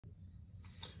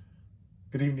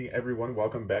Good evening, everyone.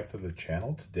 Welcome back to the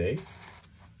channel. Today,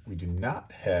 we do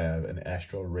not have an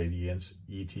Astral Radiance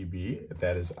ETB.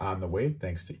 That is on the way,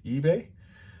 thanks to eBay.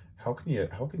 How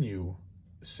can you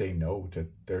say no to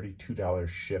 $32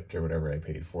 shipped or whatever I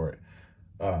paid for it?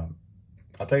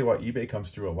 I'll tell you what, eBay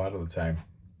comes through a lot of the time,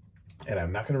 and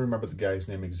I'm not going to remember the guy's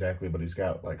name exactly, but he's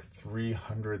got like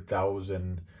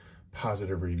 300,000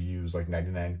 positive reviews, like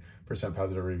 99%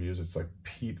 positive reviews. It's like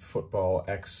Pete Football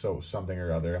X so something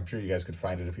or other. I'm sure you guys could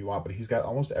find it if you want, but he's got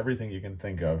almost everything you can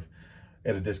think of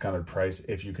at a discounted price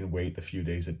if you can wait the few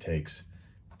days it takes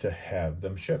to have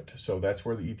them shipped. So that's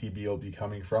where the ETB will be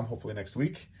coming from, hopefully next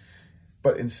week.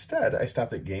 But instead, I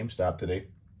stopped at GameStop today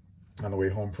on the way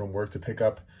home from work to pick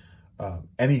up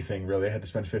anything really. I had to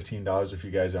spend $15 if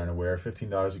you guys aren't aware. $15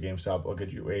 at GameStop will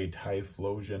get you a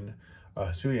Typhlosion,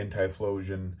 Hisuian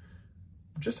Typhlosion,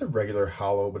 just a regular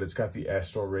hollow, but it's got the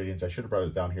Astral Radiance. I should have brought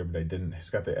it down here, but I didn't. It's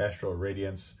got the Astral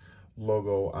Radiance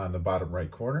logo on the bottom right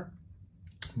corner,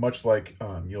 much like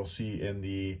you'll see in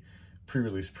the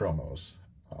pre-release promos.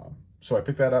 So I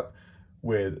picked that up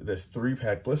with this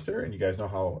 3-pack blister, and you guys know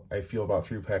how I feel about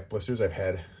 3-pack blisters. I've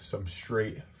had some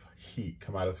straight heat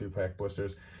come out of 3-pack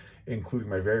blisters, including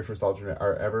my very first alternate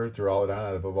art ever, Duraludon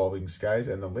out of Evolving Skies,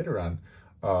 and then later on,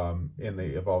 in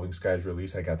the Evolving Skies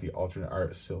release, I got the alternate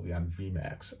art Sylveon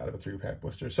VMAX out of a 3-pack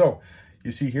blister. So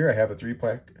you see here, I have a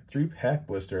 3-pack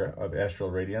blister of Astral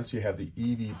Radiance. You have the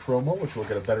EV promo, which we'll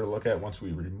get a better look at once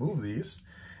we remove these.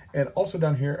 And also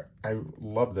down here, I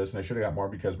love this, and I should have got more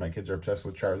because my kids are obsessed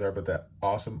with Charizard, but that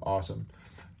awesome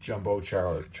jumbo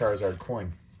Charizard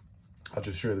coin. I'll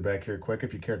just show you the back here quick.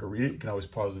 If you care to read it, you can always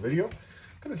pause the video. I'm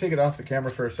going to take it off the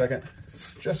camera for a second,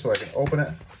 just so I can open it.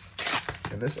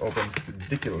 And this opened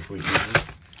ridiculously easy,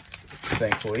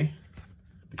 thankfully,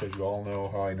 because you all know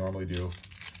how I normally do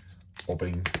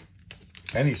opening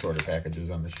any sort of packages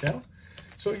on this channel.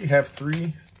 So you have do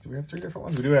we have 3 different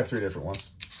ones? We do have 3 different ones.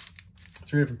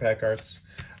 3 different pack arts.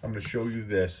 I'm going to show you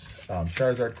this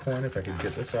Charizard coin, if I can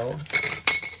get this out.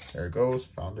 There it goes,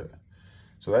 found it.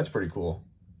 So that's pretty cool.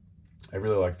 I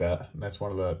really like that, and that's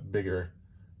one of the bigger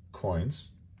coins.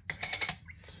 You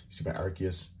see my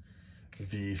Arceus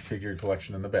V figure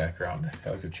collection in the background. I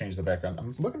like to change the background.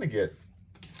 I'm looking to get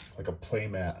like a play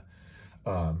mat.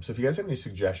 So if you guys have any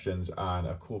suggestions on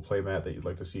a cool play mat that you'd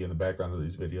like to see in the background of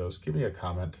these videos, give me a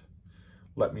comment.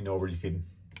 Let me know where you can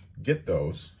get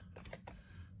those.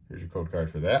 Here's your code card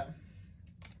for that.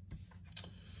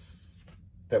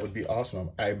 That would be awesome.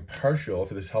 I'm partial, if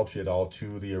this helps you at all,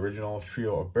 to the original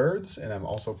trio of birds, and I'm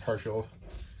also partial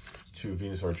to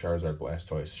Venusaur Charizard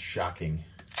Blastoise. Shocking,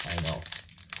 I know.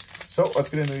 So let's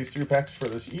get into these 3 packs for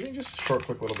this evening. Just a short,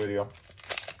 quick little video,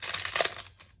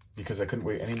 because I couldn't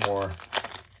wait anymore.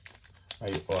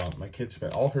 My kid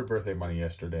spent all her birthday money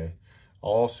yesterday,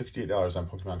 all $68 on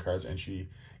Pokemon cards, and she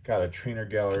got a Trainer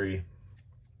Gallery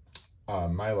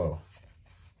Milo,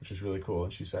 which is really cool.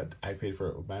 And she said, I paid for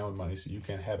it with my own money, so you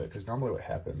can't have it. Because normally what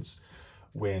happens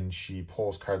when she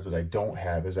pulls cards that I don't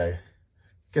have is I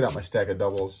get out my stack of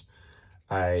doubles,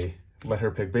 I let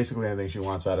her pick basically anything she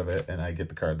wants out of it, and I get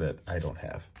the card that I don't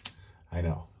have. I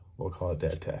know. We'll call it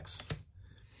dad tax.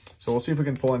 So we'll see if we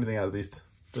can pull anything out of this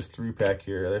 3-pack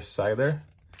here. There's Scyther,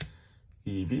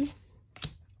 Eevee,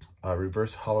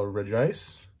 Reverse Hollow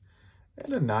Regice,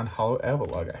 and a non-hollow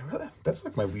Avalugg. That's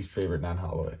like my least favorite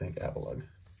non-hollow, I think, Avalugg.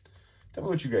 Tell me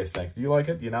what you guys think. Do you like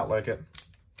it? Do you not like it?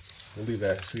 We'll leave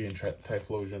that Hisuian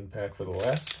Typhlosion pack for the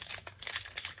last.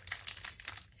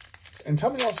 And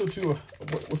tell me also, too,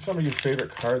 what some of your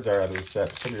favorite cards are out of the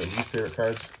set. Some of your least favorite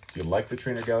cards. Do you like the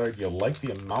Trainer Gallery? Do you like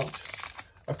the amount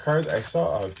of cards? I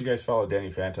saw, if you guys follow Danny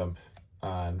Phantom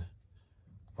on,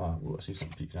 I see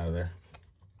something peeking out of there.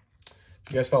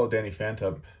 If you guys follow Danny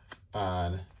Phantom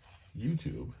on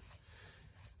YouTube,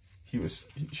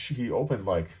 he opened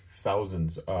like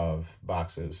thousands of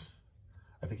boxes.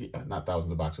 I think not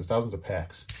thousands of boxes, thousands of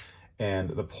packs.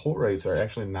 And the pull rates are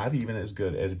actually not even as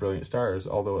good as Brilliant Stars,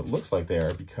 although it looks like they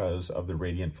are because of the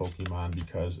Radiant Pokemon,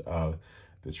 because of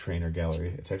the Trainer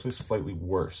Gallery. It's actually slightly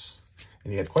worse.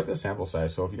 And he had quite the sample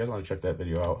size, so if you guys want to check that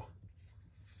video out,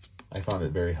 I found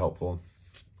it very helpful.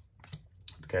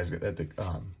 The guys get that.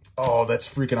 Oh, that's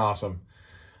freaking awesome.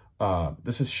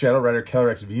 This is Shadow Rider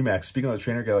Calyrex VMAX. Speaking of the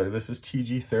Trainer Gallery, this is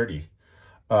TG30.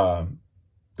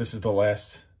 This is the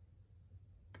last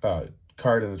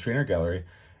card in the Trainer Gallery.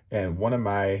 And one of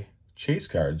my chase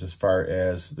cards, as far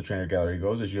as the Trainer Gallery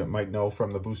goes, as you might know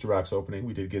from the booster box opening,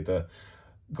 we did get the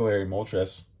Galarian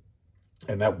Moltres.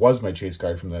 And that was my chase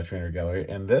card from the Trainer Gallery.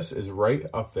 And this is right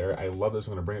up there. I love this.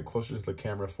 I'm going to bring it closer to the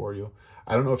camera for you.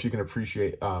 I don't know if you can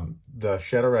appreciate, the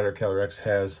Shadow Rider Calyrex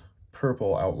has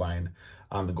purple outline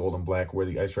on the gold and black where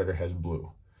the Ice Rider has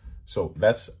blue. So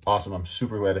that's awesome. I'm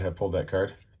super glad to have pulled that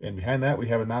card. And behind that, we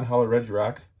have a non-hollow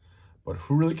Regirock. But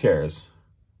who really cares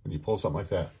when you pull something like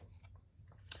that?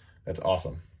 That's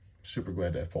awesome. Super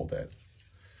glad to have pulled that.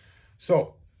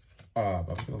 So I'm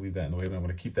just going to leave that in the way, but I'm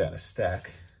going to keep that in a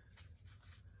stack.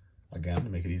 Again, to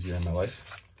make it easier in my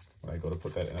life when I go to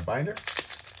put that in a binder.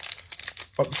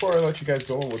 But before I let you guys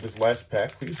go with this last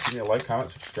pack, please give me a like, comment,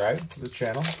 subscribe to the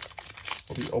channel.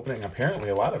 We'll be opening apparently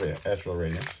a lot of Astral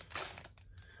Radiance.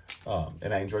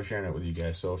 And I enjoy sharing it with you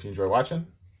guys. So if you enjoy watching,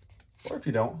 or if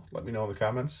you don't, let me know in the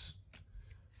comments.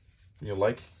 You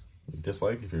like, you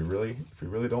dislike, if you really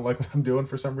don't like what I'm doing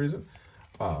for some reason.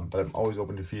 But I'm always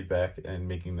open to feedback and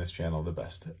making this channel the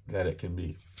best that it can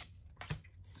be.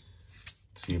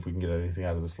 Let's see if we can get anything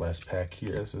out of this last pack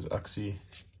here. This is Uxie,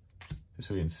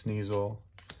 Hisuian Sneasel,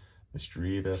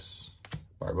 Mischievous,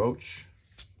 Barboach,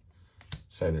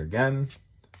 Scyther again,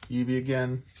 Eevee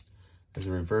again. There's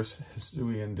a reverse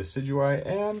Hisuian Decidueye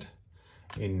and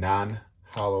a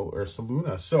non-hollow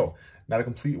Ursaluna. So not a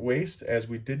complete waste, as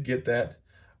we did get that.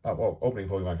 Well, opening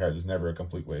Pokemon cards is never a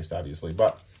complete waste, obviously,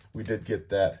 but we did get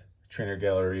that Trainer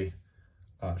Gallery,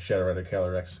 Shadow Rider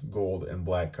Calyrex gold and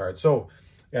black card. So,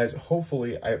 guys,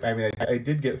 hopefully, I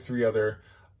did get 3 other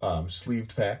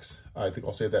sleeved packs. I think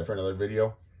I'll save that for another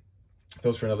video.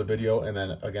 Those for another video, and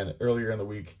then again earlier in the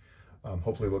week,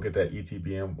 hopefully we'll get that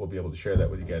ETB and we'll be able to share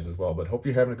that with you guys as well. But hope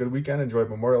you're having a good weekend. Enjoy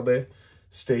Memorial Day.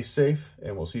 Stay safe,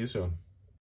 and we'll see you soon.